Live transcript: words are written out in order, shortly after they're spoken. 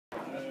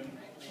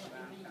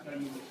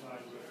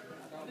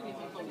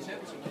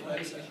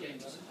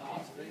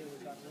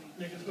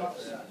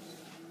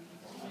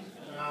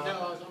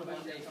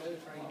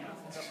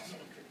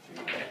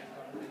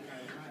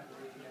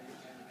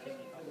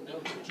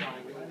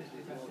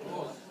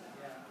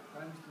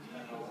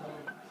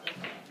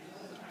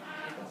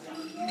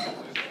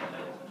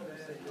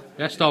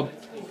Yes, Dom.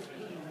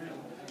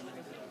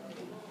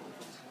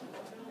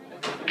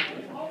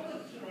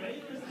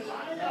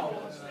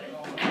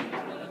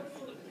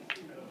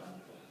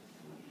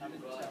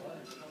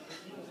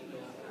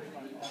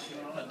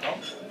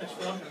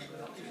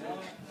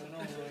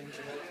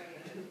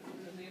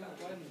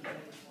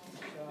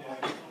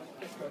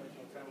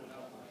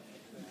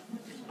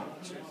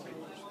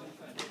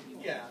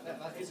 Yeah,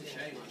 that is a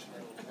shame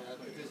actually.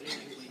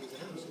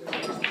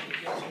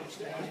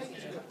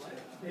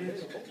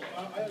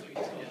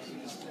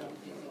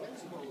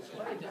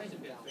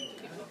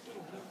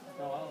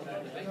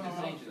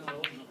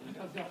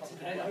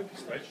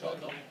 Great shot,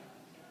 Dom.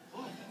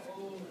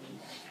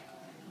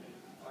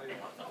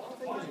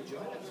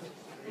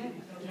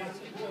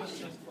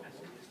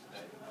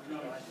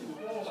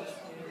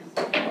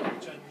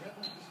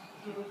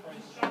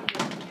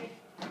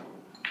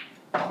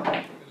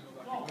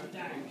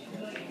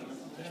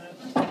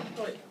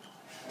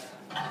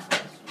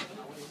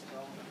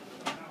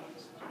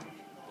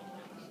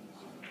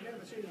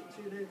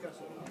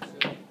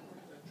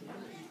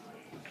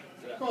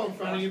 Come on,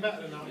 Franny, you're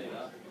better than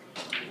that.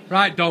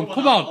 Right, Dom,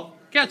 come on.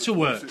 Get to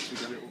work.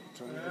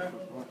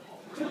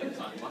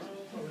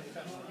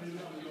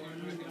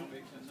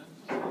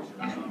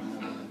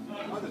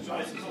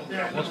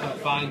 What's that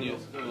fine you?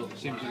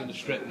 Seems you're going to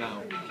strip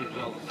now. Keep it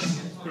on.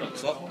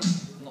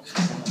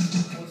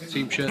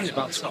 Team shirt's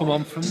about to come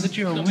on from the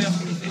Jones.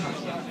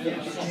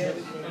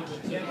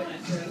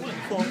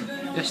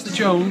 Yes, the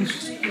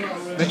Jones.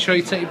 Make sure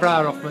you take your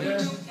bra off,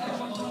 mate.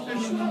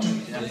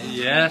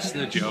 Yes,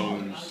 the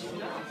Jones.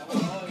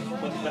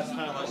 What's the best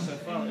highlight so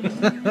far?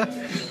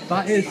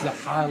 That is the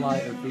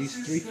highlight of these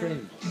 3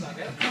 frames.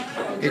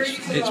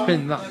 It's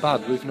been that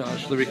bad, we've not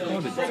actually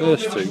recorded the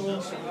first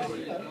 2.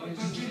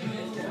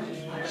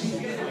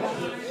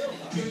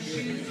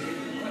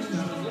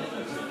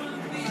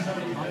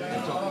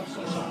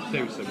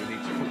 So we need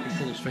to fucking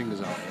pull his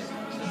fingers out.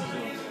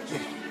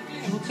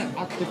 I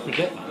did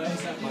predict that.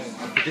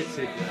 I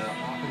predicted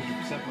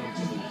 100% man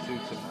to lose 2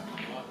 tonight,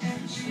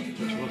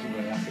 which I wasn't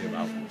very happy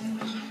about.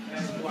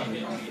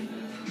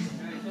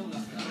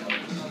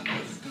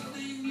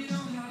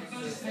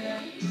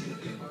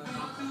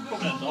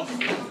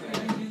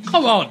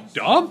 Come on,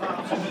 Dom!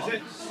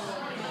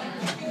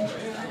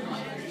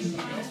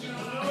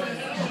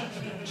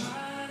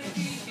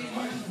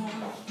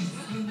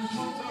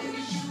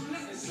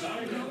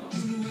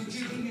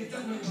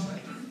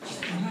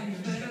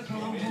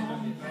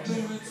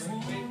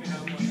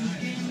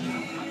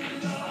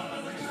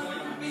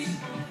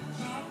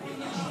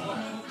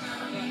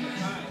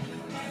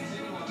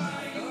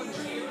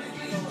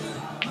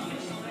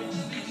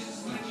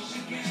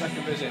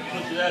 Second visit.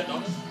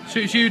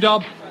 Suits you,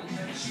 Dom.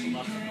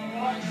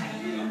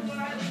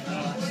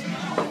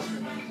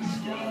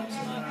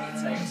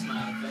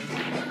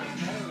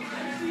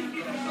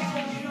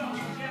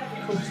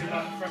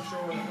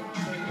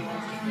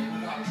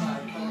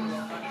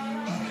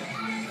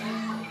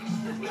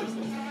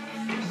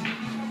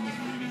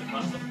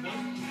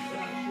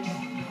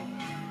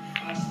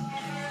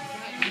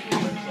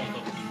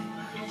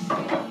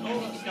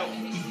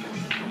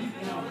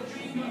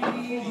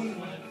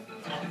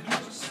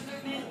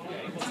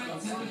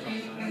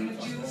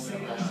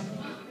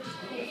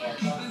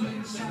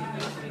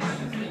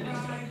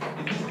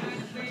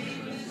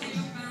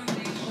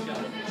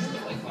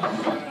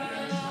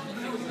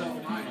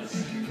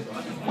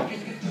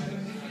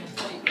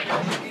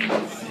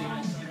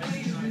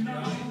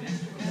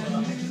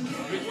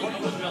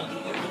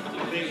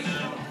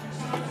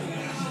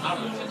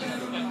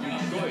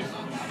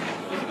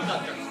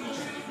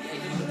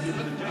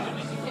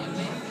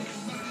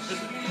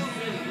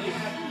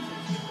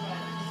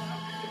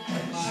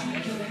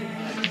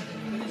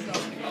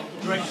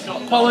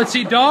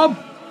 Quality, Dom.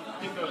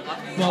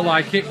 More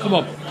like it. Come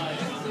on.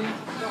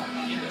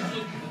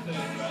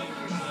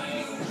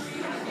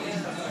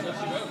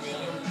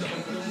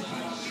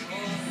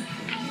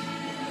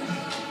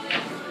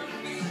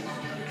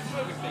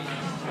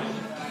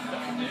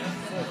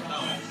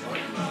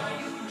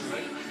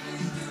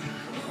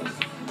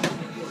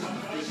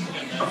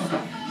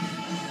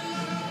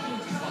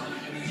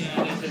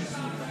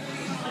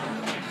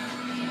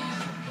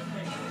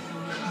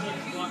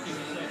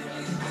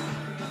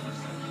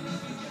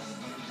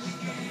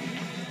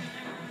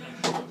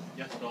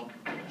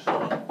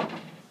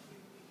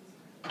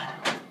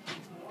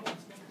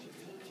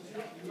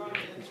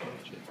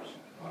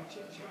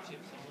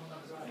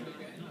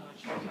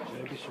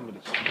 Maybe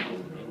somebody's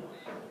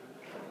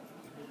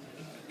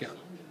get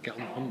on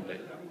the hunt,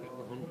 mate. Get on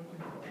the hunt.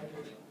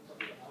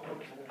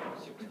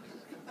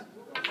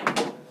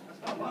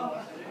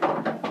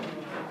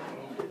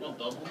 Well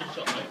done,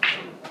 shot, mate.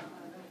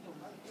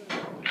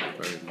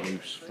 Very loose.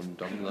 loose from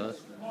Dom there.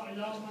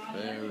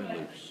 Very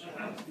loose.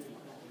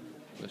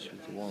 This is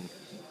the one.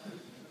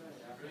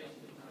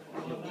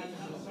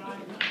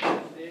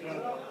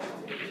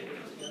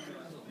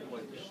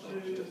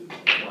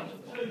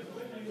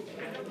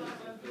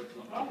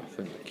 I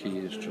think the key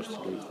is just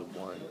to leave the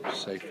white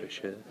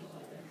safe-ish here.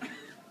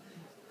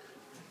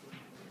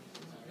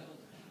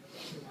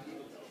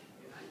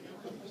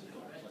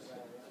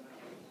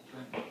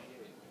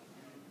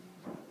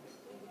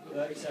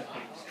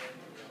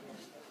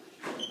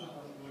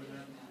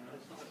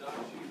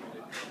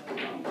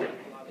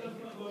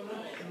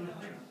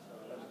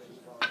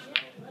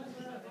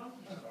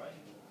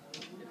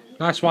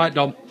 Nice white,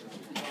 Dom.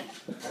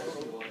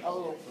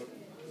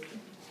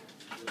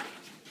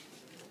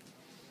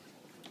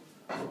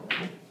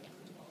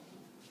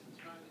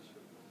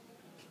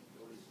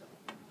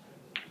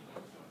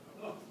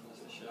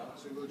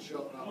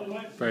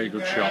 Very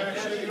good shot.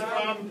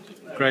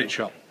 Great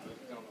shot.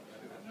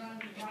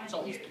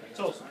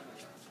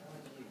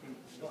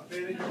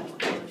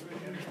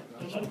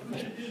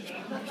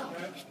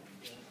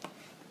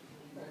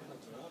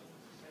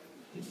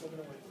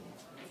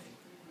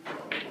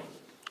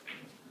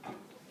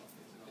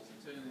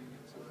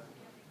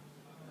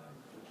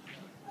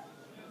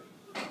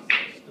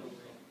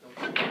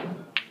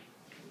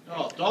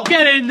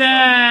 Get in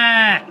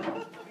there!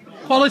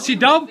 Quality,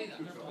 Dom.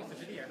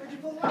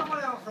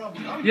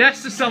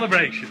 Yes, the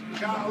celebration.